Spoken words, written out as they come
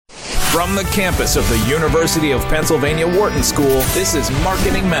From the campus of the University of Pennsylvania Wharton School, this is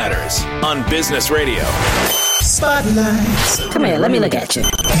Marketing Matters on Business Radio. Spotlight. Come here, let me look at you.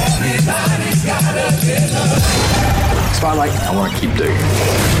 Spotlight, I want to keep digging.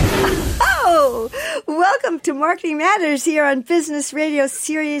 Oh, welcome to Marketing Matters here on Business Radio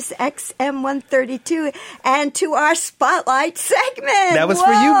Sirius XM 132 and to our Spotlight segment. That was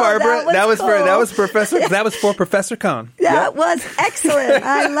for you, Barbara. That was cool. for Professor Khan. That was excellent.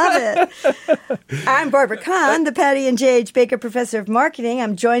 I love it. I'm Barbara Kahn, the Patty and J.H. Baker Professor of Marketing.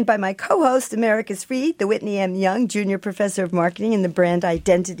 I'm joined by my co-host, America's Free, the Whitney M. Young Junior Professor of Marketing and the Brand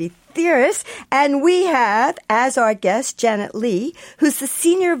Identity Theorist. And we have, as our guest, Janet Lee, who's the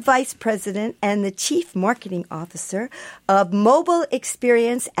Senior Vice President and the Chief Marketing Officer of Mobile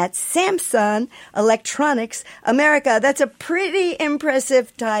Experience at Samsung Electronics America. That's a pretty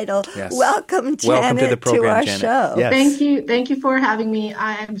impressive title. Yes. Welcome, Janet, Welcome to the program, our Janet. show. Yes. Thank you for having me.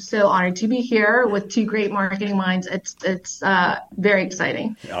 I am so honored to be here with two great marketing minds. It's very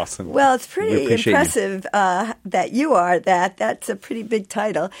exciting. Awesome. Well, it's pretty impressive you. That you are that. That's a pretty big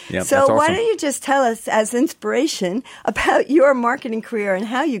title. Yep, so that's awesome. why don't you just tell us as inspiration about your marketing career and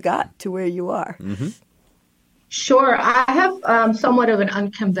how you got to where you are? Mm-hmm. Sure. I have somewhat of an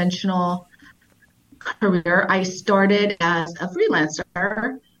unconventional career. I started as a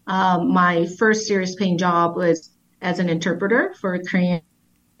freelancer. My first serious paying job was as an interpreter for Korean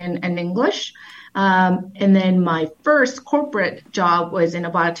and English. And then my first corporate job was in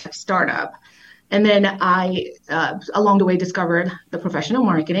a biotech startup. And then I, along the way, discovered the profession of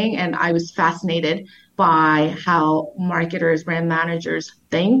marketing, and I was fascinated by how marketers, brand managers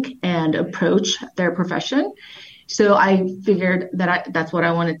think and approach their profession. So I figured that that's what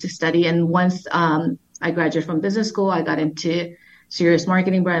I wanted to study. And once I graduated from business school, I got into serious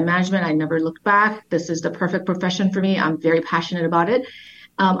marketing, brand management. I never looked back. This is the perfect profession for me. I'm very passionate about it.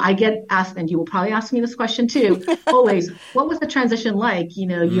 I get asked, and you will probably ask me this question too, always, what was the transition like? You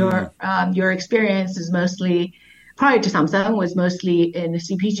know, your experience is mostly, prior to Samsung, was mostly in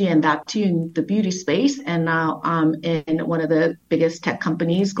CPG and that too in the beauty space. And now I'm in one of the biggest tech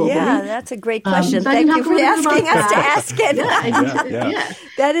companies globally. Yeah, that's a great question. So Thank you for asking us to ask it. Yeah.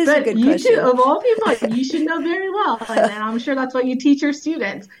 That is a good you question. Too, of all people, you should know very well. And I'm sure that's what you teach your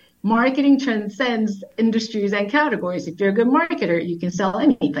students. Marketing transcends industries and categories. If you're a good marketer, you can sell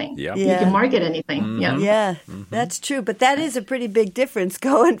anything. Yeah. You can market anything. Mm-hmm. Yeah, that's true. But that is a pretty big difference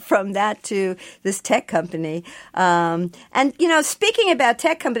going from that to this tech company. And, you know, speaking about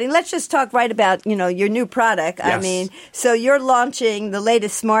tech company, let's just talk right about, you know, your new product. Yes. I mean, so you're launching the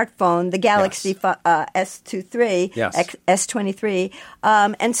latest smartphone, the Galaxy S23, Yes. S23.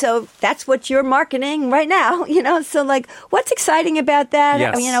 And so that's what you're marketing right now, you know. So, like, what's exciting about that?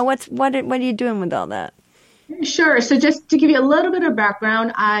 Yes. You know, what are you doing with all that? Sure. So just to give you a little bit of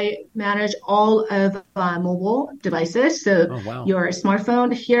background, I manage all of mobile devices. So your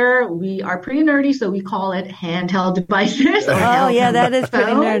smartphone here, we are pretty nerdy, so we call it handheld devices. That is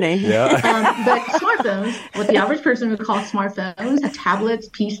pretty nerdy. Yeah. But smartphones, what the average person would call smartphones, tablets,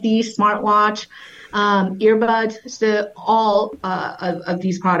 PCs, smartwatch, earbuds. So all of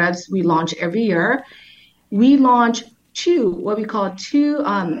these products we launch every year. We launch two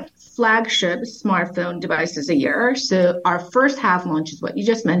flagship smartphone devices a year. So our first half launch is what you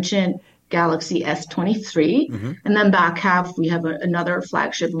just mentioned, Galaxy S23. And then back half, we have another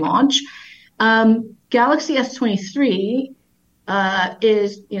flagship launch. Galaxy S23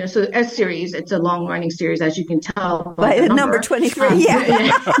 is, you know, so S series, it's a long running series, as you can tell by the number 23.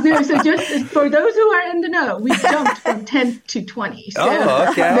 So just for those who are in the know, we jumped from 10 to 20.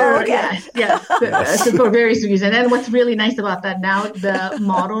 So So for various reasons. And what's really nice about that now, the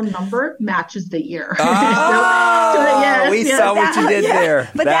model number matches the year. We saw what you did there.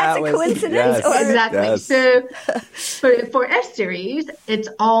 But that's a coincidence. Exactly. Yes. So for S series, it's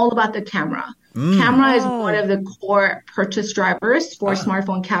all about the camera. Camera is one of the core purchase drivers for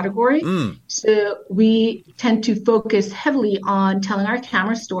smartphone category. So we tend to focus heavily on telling our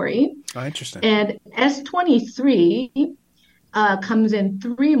camera story. Oh, interesting. And S23 comes in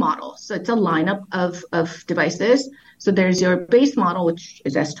three models. So it's a lineup of devices. So there's your base model, which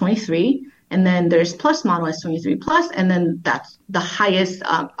is S23. And then there's Plus model, S23 Plus, and then that's the highest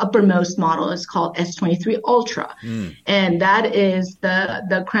uppermost model is called S23 Ultra. And that is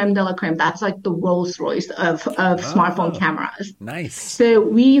the creme de la creme. That's like the Rolls Royce of smartphone cameras. Nice. So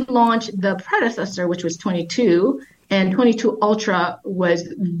we launched the predecessor, which was 22, and 22 Ultra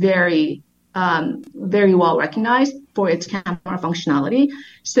was very well recognized for its camera functionality.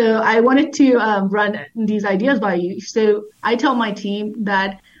 So I wanted to run these ideas by you. So I tell my team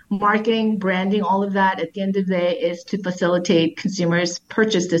that marketing, branding, all of that at the end of the day is to facilitate consumers'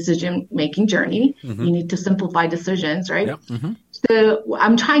 purchase decision-making journey. Mm-hmm. You need to simplify decisions, right? Yep. Mm-hmm. So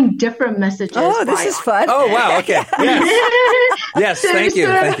I'm trying different messages. Oh, this is fun. Oh, wow. Okay. Yes. Yes. Thank you.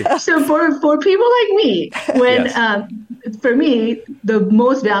 Thank you. So for people like me, when Yes. for me, the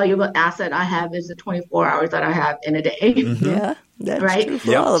most valuable asset I have is the 24 hours that I have in a day. Mm-hmm. Yeah, that's Right? true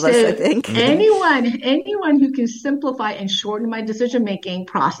for Yep. all of us, I think. Anyone who can simplify and shorten my decision-making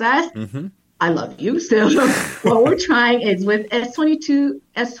process, Mm-hmm. I love you. So what we're trying is with S22,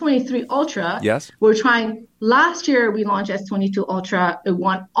 S23 Ultra, Yes. we're trying, last year we launched S22 Ultra. It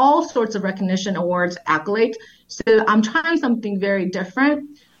won all sorts of recognition, awards, accolades. So I'm trying something very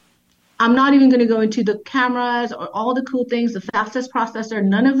different. I'm not even going to go into the cameras or all the cool things, the fastest processor,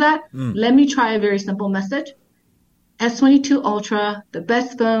 none of that. Let me try a very simple message. S22 Ultra, the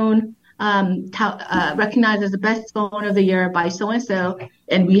best phone, recognized as the best phone of the year by so-and-so,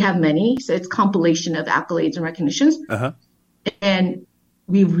 and we have many. So it's compilation of accolades and recognitions. Uh-huh. And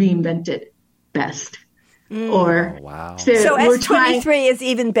we reinvented best. Or wow. So we're S23 is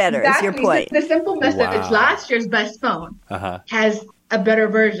even better, is your point. The simple message, Wow. it's last year's best phone Uh-huh. has a better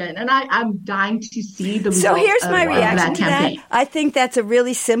version. And I'm dying to see the So results here's my of reaction that to that. campaign. I think that's a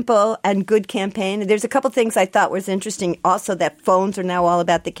really simple and good campaign. There's a couple things I thought was interesting. Also, that phones are now all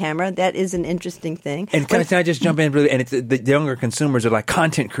about the camera. That is an interesting thing. And can I just jump in really? And it's the younger consumers are like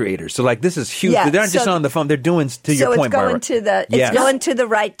content creators. So like this is huge. Yeah, They're not just so- on the phone. They're doing to your point, Barbara. It's going to the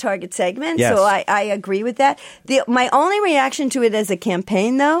right target segment. Yes. So I agree with that. My only reaction to it as a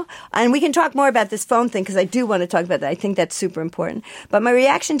campaign, though, and we can talk more about this phone thing because I do want to talk about that. I think that's super important. But my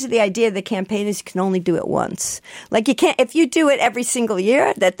reaction to the idea of the campaign is you can only do it once. Like you can't, if you do it every single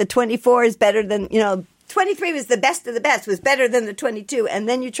year, that the 24 is better than, 23 was the best of the best, was better than the 22, and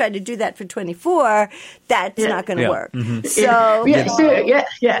then you try to do that for 24, that's not going to work. Mm-hmm. So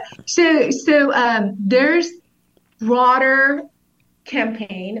there's broader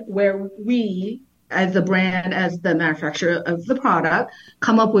campaign where we, as the brand, as the manufacturer of the product,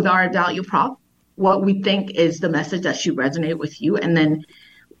 come up with our value prop, what we think is the message that should resonate with you, and then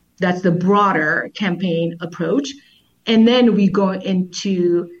that's the broader campaign approach. And then we go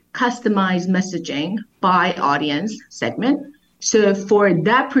into customized messaging by audience segment. So for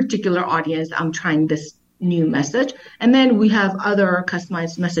that particular audience, I'm trying this new message. And then we have other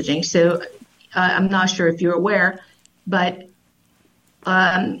customized messaging. So I'm not sure if you're aware, but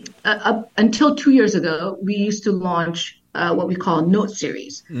until 2 years ago, we used to launch what we call Note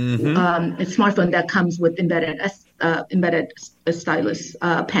series. Mm-hmm. A smartphone that comes with embedded stylus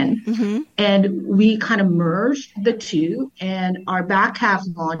pen. Mm-hmm. And we kind of merged the two, and our back half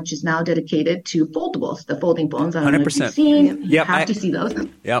launch is now dedicated to foldables, the folding phones. I don't know if 100%. you've seen. Yep. You have to see those.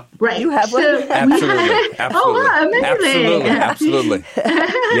 Yep. Right. You have one? Absolutely. Oh, wow, amazing. Absolutely.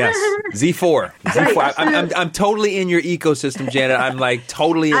 Yes. Z4. Right. I'm totally in your ecosystem, Janet. I'm like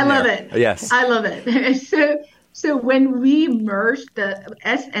totally in there. I love it. Yes. I love it. So when we merged the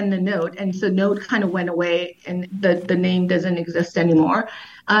S and the Note, and so Note kind of went away and the name doesn't exist anymore.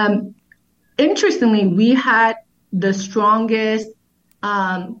 Interestingly, we had the strongest,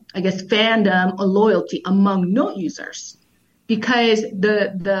 fandom or loyalty among Note users, because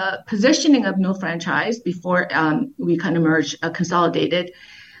the positioning of Note franchise before we kind of merged, consolidated,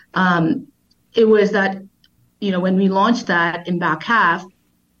 it was that, when we launched that in back half,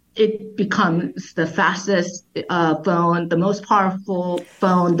 it becomes the fastest phone, the most powerful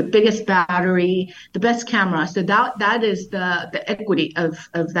phone, the biggest battery, the best camera. So that is the equity of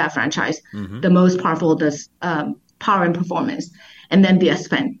that franchise. Mm-hmm. The most powerful, does power and performance, and then the S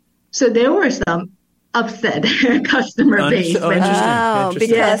Pen. So there were some upset customer base when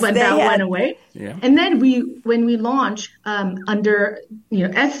that went away. Yeah. And then when we launched under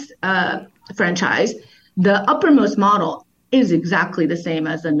S franchise, the uppermost model is exactly the same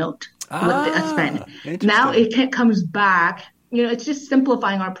as the Note with the S Pen. Now it comes back. It's just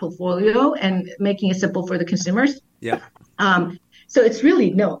simplifying our portfolio and making it simple for the consumers. Yeah. So it's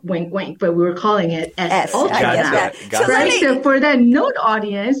really Note, wink, wink, but we were calling it S Ultra. Got it. So for that Note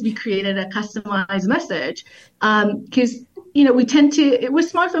audience, we created a customized message because we tend to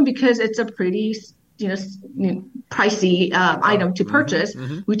with smartphone, because it's a pretty pricey item to purchase.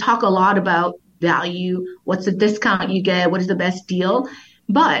 Mm-hmm. We talk a lot about value, what's the discount you get, what is the best deal.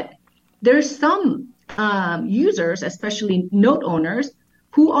 But there's some users, especially Note owners,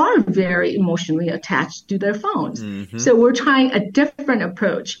 who are very emotionally attached to their phones. Mm-hmm. So we're trying a different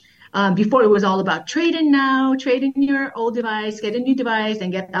approach. Before it was all about trade in now, trade in your old device, get a new device,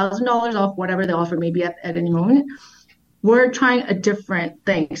 and get $1,000 off whatever the offer may be at any moment. We're trying a different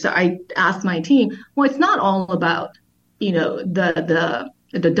thing. So I asked my team, well, it's not all about, the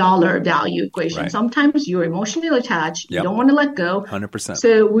the dollar value equation. Right. Sometimes you're emotionally attached. Yep. You don't want to let go. 100%.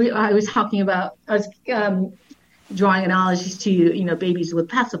 So I was drawing analogies to, babies with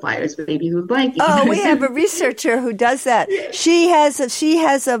pacifiers, babies with blankets. Oh, we have a researcher who does that. She has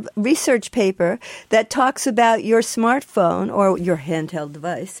a research paper that talks about your smartphone or your handheld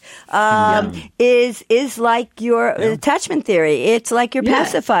device is like your attachment theory. It's like your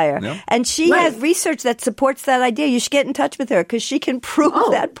pacifier. Yeah. And she has research that supports that idea. You should get in touch with her because she can prove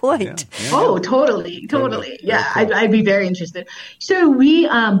that point. Yeah. Oh, totally. Yeah, I'd be very interested. So we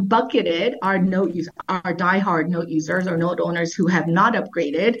bucketed our diehard note users or note owners who have not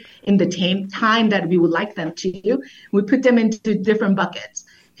upgraded in the time that we would like them to. We put them into different buckets.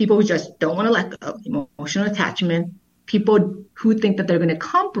 People who just don't want to let go, emotional attachment, people who think that they're going to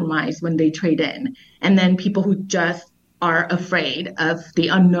compromise when they trade in, and then people who just are afraid of the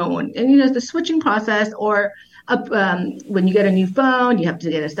unknown. And, the switching process or when you get a new phone, you have to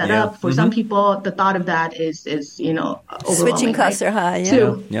get it set up. For some people, the thought of that is overwhelming. Switching costs are high.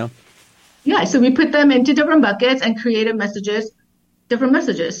 So we put them into different buckets and created different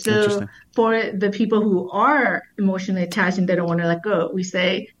messages. So for the people who are emotionally attached and they don't want to let go, we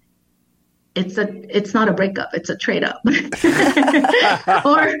say it's not a breakup, it's a trade up.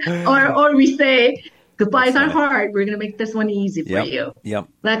 or we say goodbyes are hard, we're going to make this one easy for you. Yep.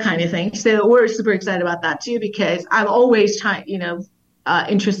 That kind of thing. So we're super excited about that too, because I'm always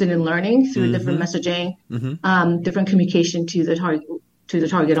interested in learning through different messaging, different communication to the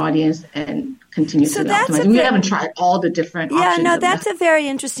target audience, and continue to optimize. We haven't tried all the different options. Yeah, no, that's a very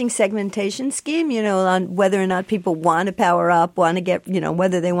interesting segmentation scheme, on whether or not people want to power up, want to get,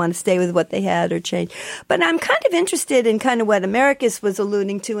 whether they want to stay with what they had or change. But I'm kind of interested in kind of what Americus was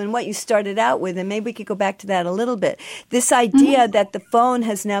alluding to and what you started out with, and maybe we could go back to that a little bit. This idea that the phone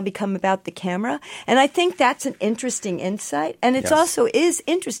has now become about the camera, and I think that's an interesting insight. And it also is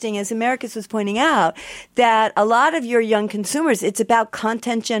interesting, as Americus was pointing out, that a lot of your young consumers, it's about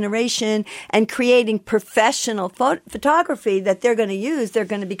content generation and creating professional photography that they're going to use. They're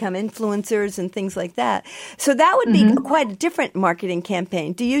going to become influencers and things like that. So that would be quite a different marketing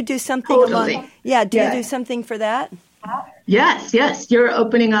campaign. Do you do something you do something for that? Yes. You're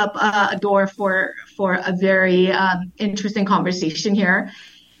opening up a door for a very interesting conversation here,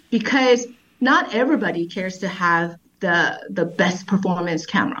 because not everybody cares to have the best performance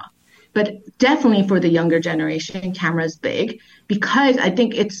camera. But definitely for the younger generation, camera is big, because I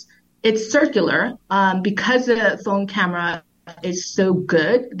think it's circular, because the phone camera is so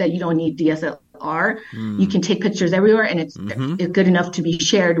good that you don't need DSLR. You can take pictures everywhere, and it's good enough to be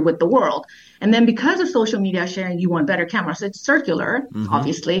shared with the world. And then because of social media sharing, you want better cameras. So it's circular,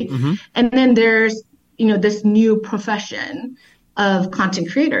 obviously. And then there's, this new profession of content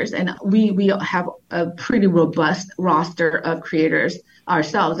creators. And we have a pretty robust roster of creators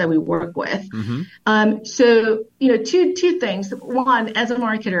ourselves that we work with. So, two things. One, as a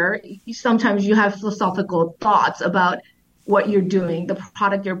marketer, sometimes you have philosophical thoughts about what you're doing, the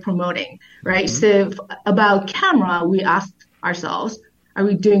product you're promoting, right? So about camera, we ask ourselves, are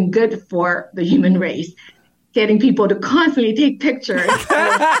we doing good for the human race? Getting people to constantly take pictures,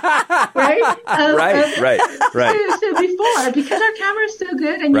 right? Right. So before, because our camera is so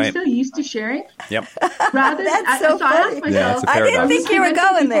good and you're so used to sharing, rather than so I asked myself, I didn't think you were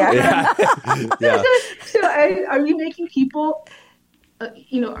going there. So are we making people,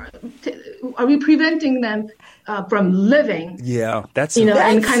 are we preventing them from living? Yeah, that's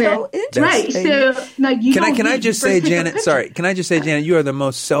and kind of right. So can I just say, Janet? Sorry, can I just say, Janet, you are the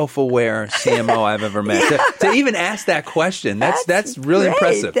most self-aware CMO I've ever met. to even ask that question, that's really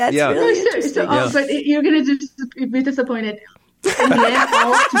impressive. That's really interesting. But you're going to just be disappointed. And then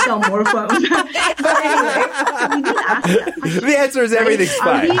all to sell more phones. But anyway, we did ask that question. The answer is everything's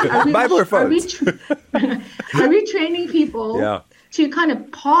fine. Buy more phones. Are we training people to kind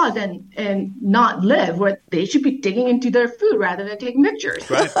of pause and not live, where they should be digging into their food rather than taking pictures?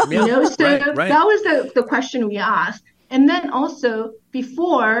 Right. So that was the question we asked. And then also,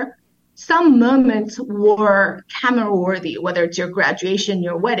 before, some moments were camera worthy, whether it's your graduation,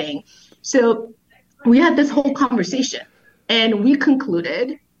 your wedding. So we had this whole conversation, and we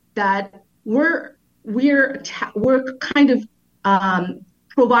concluded that we're kind of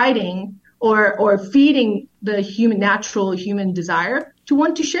providing or feeding the natural human desire to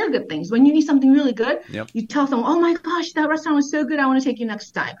want to share good things. When you need something really good, you tell someone, oh my gosh, that restaurant was so good, I want to take you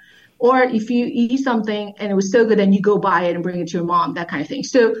next time. Or if you eat something and it was so good, then you go buy it and bring it to your mom, that kind of thing.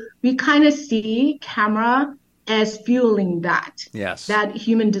 So we kind of see camera as fueling that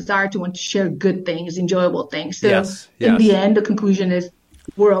human desire to want to share good things, enjoyable things. So in the end, the conclusion is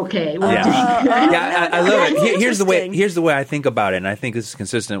we're okay. We're doing good. Yeah, I love it. Here's the way I think about it, and I think this is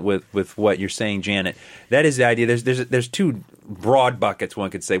consistent with what you're saying, Janet. That is the idea. There's two broad buckets, one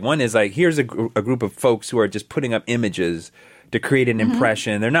could say. One is like, here's a group of folks who are just putting up images to create an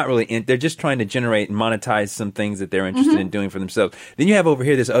impression. They're not really they're just trying to generate and monetize some things that they're interested in doing for themselves. Then you have over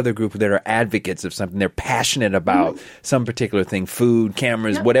here this other group that are advocates of something. They're passionate about some particular thing, food,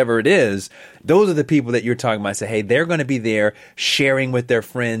 cameras, whatever it is. Those are the people that you're talking about. Say, hey, they're going to be there sharing with their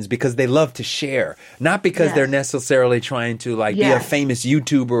friends because they love to share, not because they're necessarily trying to be a famous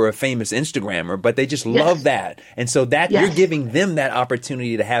YouTuber or a famous Instagrammer, but they just love that. And so that you're giving them that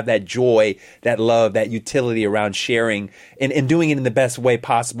opportunity to have that joy, that love, that utility around sharing and doing it in the best way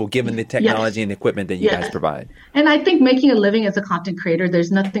possible, given the technology and equipment that you guys provide. And I think making a living as a content creator,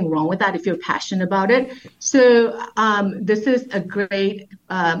 there's nothing wrong with that if you're passionate about it. So this is a great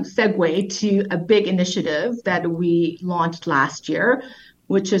segue to a big initiative that we launched last year,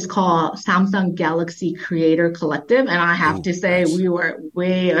 which is called Samsung Galaxy Creator Collective. And I have to say, we were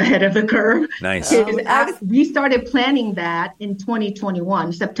way ahead of the curve. Nice. We started planning that in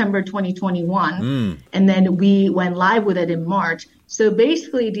 2021, September 2021. And then we went live with it in March. So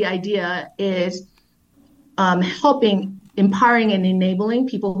basically, the idea is helping, empowering and enabling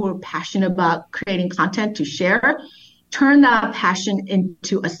people who are passionate about creating content to share, turn that passion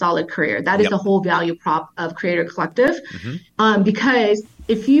into a solid career. That is the whole value prop of Creator Collective. Because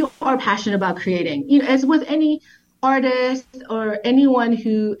if you are passionate about creating, as with any artist or anyone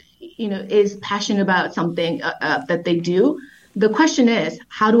who, is passionate about something that they do, the question is,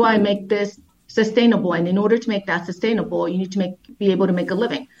 how do I make this sustainable? And in order to make that sustainable, you need to be able to make a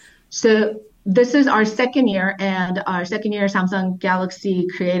living. So this is our second year, and our second year Samsung Galaxy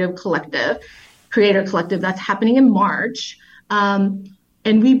Creator Collective, that's happening in March. And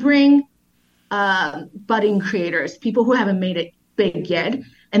we bring budding creators, people who haven't made it big yet.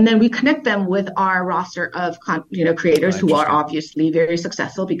 And then we connect them with our roster of creators who are obviously very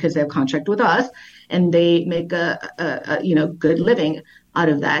successful because they have contract with us and they make a good living out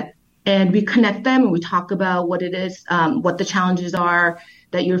of that. And we connect them and we talk about what it is, what the challenges are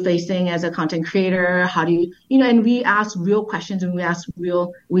that you're facing as a content creator. How do you, and we ask real questions and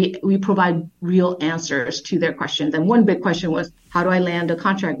we provide real answers to their questions. And one big question was, how do I land a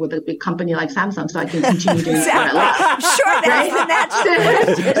contract with a big company like Samsung so I can continue doing what I like? Sure, that's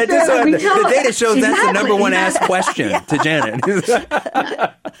the data shows that's the number one asked question to Janet.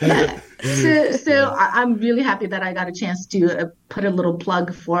 So I'm really happy that I got a chance to put a little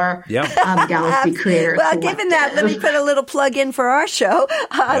plug for Galaxy Creator. Well, given that, let me put a little plug in for our show.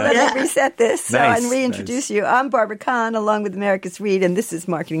 Let me reset this and reintroduce you. I'm Barbara Kahn, along with America's Read, and this is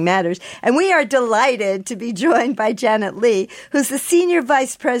Marketing Matters. And we are delighted to be joined by Janet Lee, who's the Senior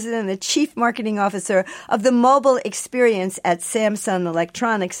Vice President and the Chief Marketing Officer of the Mobile Experience at Samsung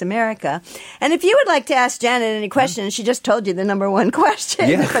Electronics America. And if you would like to ask Janet any questions, she just told you the number one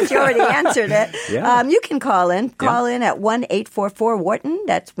question, but you already answered it. You can call in. Call in at 1-844-WHARTON.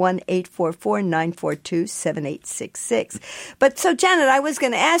 That's 1-844-942-7866. But so, Janet, I was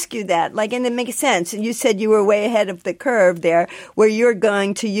going to ask you that, and it makes sense. And you said you were way ahead of the curve there, where you're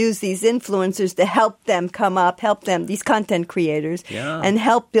going to use these influencers to help them come up, these content creators, and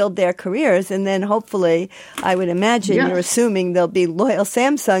help build their careers. And then hopefully, I would imagine you're assuming they'll be loyal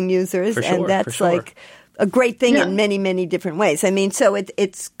Samsung users. And that's like a great thing in many, many different ways. I mean, so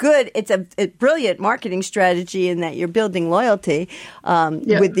it's good. It's a brilliant marketing strategy in that you're building loyalty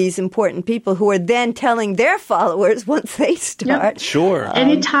with these important people who are then telling their followers once they start. Sure. And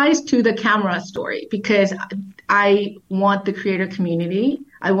it ties to the camera story because I want the creator community.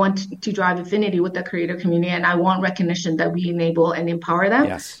 I want to drive affinity with the creator community, and I want recognition that we enable and empower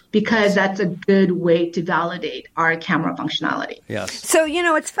them because that's a good way to validate our camera functionality. Yes. So,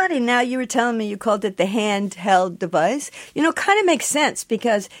 it's funny. Now you were telling me you called it the handheld device. Kind of makes sense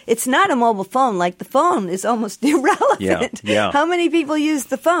because it's not a mobile phone. Like the phone is almost irrelevant. Yeah. How many people use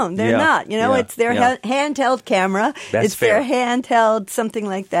the phone? They're not. It's their handheld camera. That's fair. Their handheld something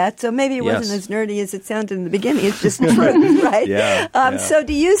like that. So maybe it wasn't as nerdy as it sounded in the beginning. It's just true, right? So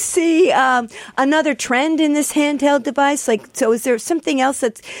do you see another trend in this handheld device? So is there something else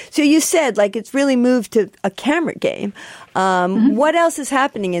so you said it's really moved to a camera game. What else is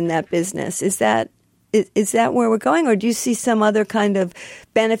happening in that business? Is that where we're going, or do you see some other kind of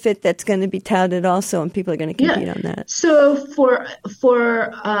benefit that's going to be touted also, and people are going to compete on that. So for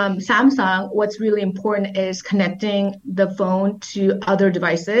Samsung, what's really important is connecting the phone to other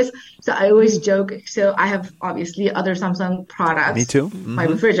devices. So I always joke. So I have obviously other Samsung products. Me too. Mm-hmm. My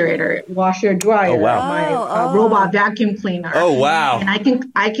refrigerator, washer, dryer, my robot vacuum cleaner. Oh wow! And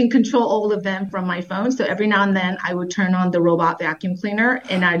I can control all of them from my phone. So every now and then I would turn on the robot vacuum cleaner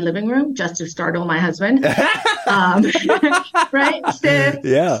in our living room just to startle my husband. Right?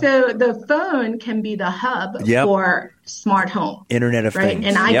 So the phone can be the hub for smart home. Internet of Things.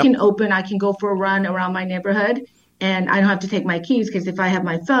 And I can go for a run around my neighborhood, and I don't have to take my keys, because if I have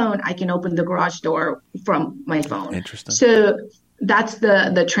my phone, I can open the garage door from my phone. Interesting. So that's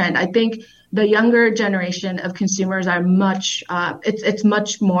the trend. I think the younger generation of consumers are it's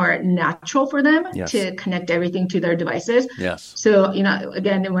much more natural for them to connect everything to their devices. Yes. So,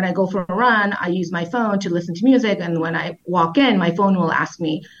 again, when I go for a run, I use my phone to listen to music. And when I walk in, my phone will ask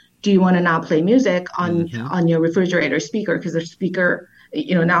me, do you want to now play music on your refrigerator speaker? Because the speaker,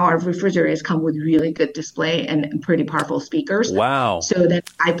 now our refrigerators come with really good display and pretty powerful speakers. Wow. So then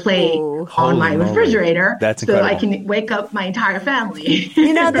I play on my refrigerator. That's incredible. So I can wake up my entire family.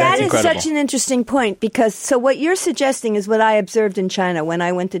 That is such an interesting point, because so what you're suggesting is what I observed in China when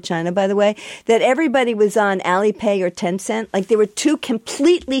I went to China, by the way, that everybody was on Alipay or Tencent. Like there were two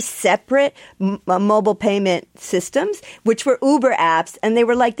completely separate mobile payment systems, which were Uber apps, and they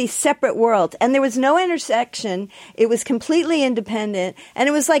were like these separate worlds. And there was no intersection. It was completely independent. And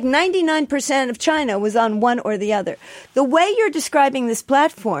it was like 99% of China was on one or the other. The way you're describing this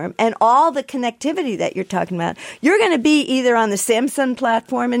platform and all the connectivity that you're talking about, you're going to be either on the Samsung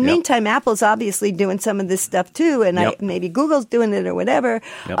platform, and meantime, Apple's obviously doing some of this stuff too, and maybe Google's doing it or whatever.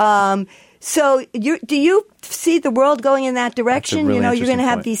 So do you see the world going in that direction? Really you're going to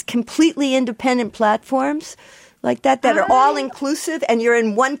have point. these completely independent platforms like that are all inclusive, and you're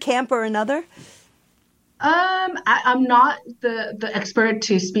in one camp or another? I'm not the expert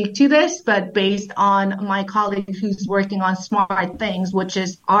to speak to this, but based on my colleague who's working on smart things, which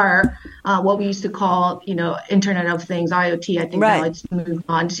is our what we used to call, Internet of Things, IoT. I think now it's moved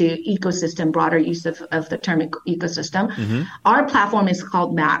on to ecosystem, broader use of the term ecosystem. Mm-hmm. Our platform is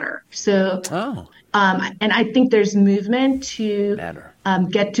called Matter. So, and I think there's movement to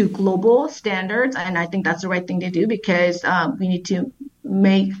get to global standards, and I think that's the right thing to do, because we need to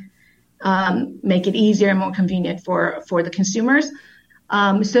make it easier and more convenient for the consumers.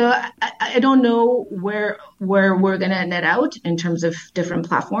 So I don't know where we're going to net out in terms of different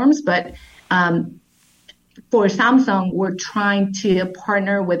platforms, but for Samsung, we're trying to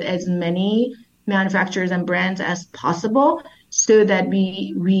partner with as many manufacturers and brands as possible, so that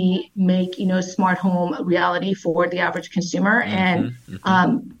we make smart home a reality for the average consumer, and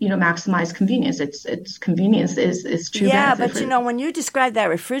maximize convenience. It's convenience is true. Yeah, but when you describe that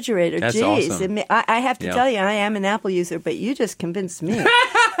refrigerator, that's awesome. I have to tell you, I am an Apple user, but you just convinced me.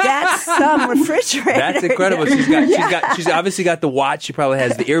 That's some refrigerator. That's incredible. She's obviously got the watch. She probably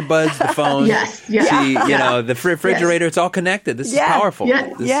has the earbuds, the phone. Yes. The refrigerator. It's all connected. This is powerful.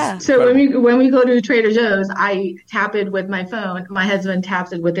 So when we go to Trader Joe's, I tap it with my phone. My husband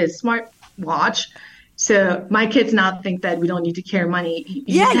taps it with his smartwatch. So my kids now think that we don't need to carry money.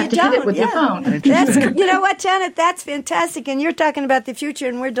 You have to hit it with your phone. You know what, Janet? That's fantastic. And you're talking about the future,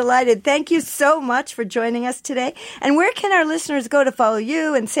 and we're delighted. Thank you so much for joining us today. And where can our listeners go to follow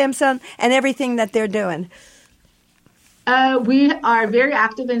you and Samsung and everything that they're doing? We are very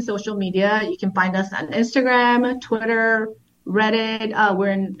active in social media. You can find us on Instagram, Twitter, Reddit.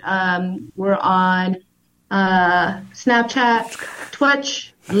 We're on Snapchat,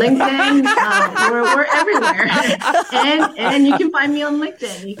 Twitch, LinkedIn. We're everywhere. And you can find me on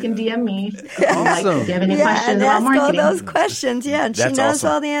LinkedIn. You can DM me if you have any questions about marketing. All those questions, and she knows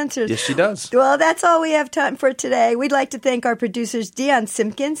all the answers. Yes, she does. Well, that's all we have time for today. We'd like to thank our producers, Dion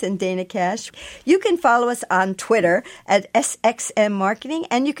Simpkins and Dana Cash. You can follow us on Twitter at SXM Marketing,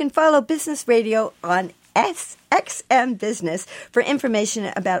 and you can follow Business Radio on SXM Business for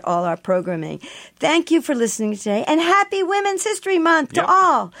information about all our programming. Thank you for listening today, and happy Women's History Month to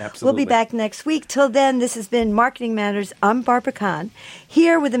all. Absolutely. We'll be back next week. Till then, this has been Marketing Matters. I'm Barbara Kahn,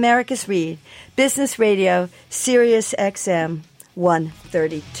 here with America's Read, Business Radio, Sirius XM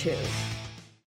 132.